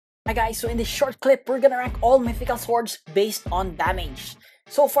Hi guys, so in this short clip, we're gonna rank all mythical swords based on damage.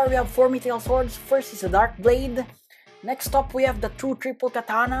 So far, we have 4 mythical swords. First is the Dark Blade. Next up, we have the True Triple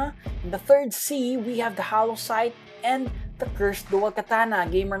Katana. In the third C, we have the Hollow Sight and the Cursed Dual Katana.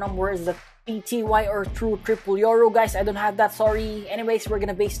 Gamer number is the PTY or True Triple Yoru. Guys, I don't have that, sorry. Anyways, we're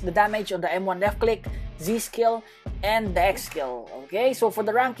gonna base the damage on the M1 left click, Z skill, and the X skill. Okay, so for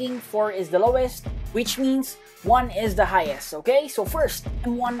the ranking, 4 is the lowest, which means 1 is the highest. Okay, so first,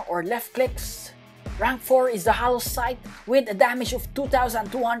 M1 or left clicks. Rank 4 is the Hollow Sight with a damage of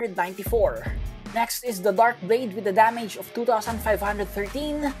 2,294. Next is the Dark Blade with a damage of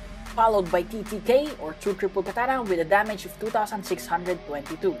 2,513, followed by TTK or True Triple Katana with a damage of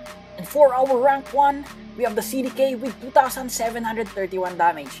 2,622. And for our rank 1, we have the CDK with 2,731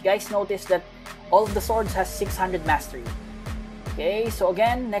 damage. Guys, notice that all of the swords has 600 mastery. Okay, so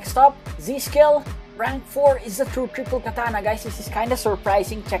again, next up, Z skill. Rank 4 is the True Triple Katana. Guys, this is kinda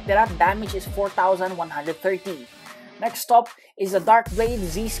surprising. Check that out. Damage is 4,130. Next up is the Dark Blade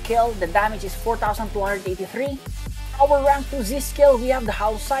Z skill. The damage is 4,283. Our rank 2 Z skill, we have the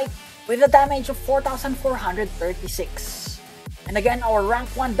Hollow Sight with a damage of 4,436. And again, our rank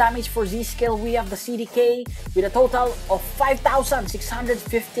 1 damage for Z skill, we have the CDK with a total of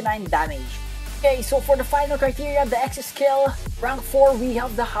 5,659 damage. Okay, so for the final criteria, the X skill, rank 4, we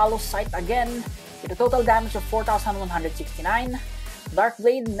have the Hollow Sight again with a total damage of 4,169. Dark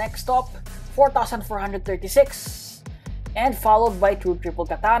Blade, next up, 4,436. And followed by True Triple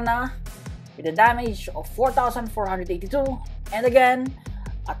Katana with a damage of 4,482. And again,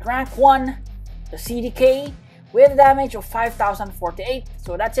 at rank 1, the CDK with a damage of 5,048.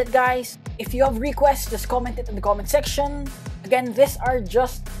 So that's it, guys. If you have requests, just comment it in the comment section. Again, these are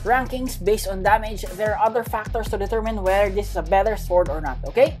just rankings based on damage. There are other factors to determine whether this is a better sword or not,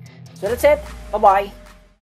 okay? So that's it. Bye-bye.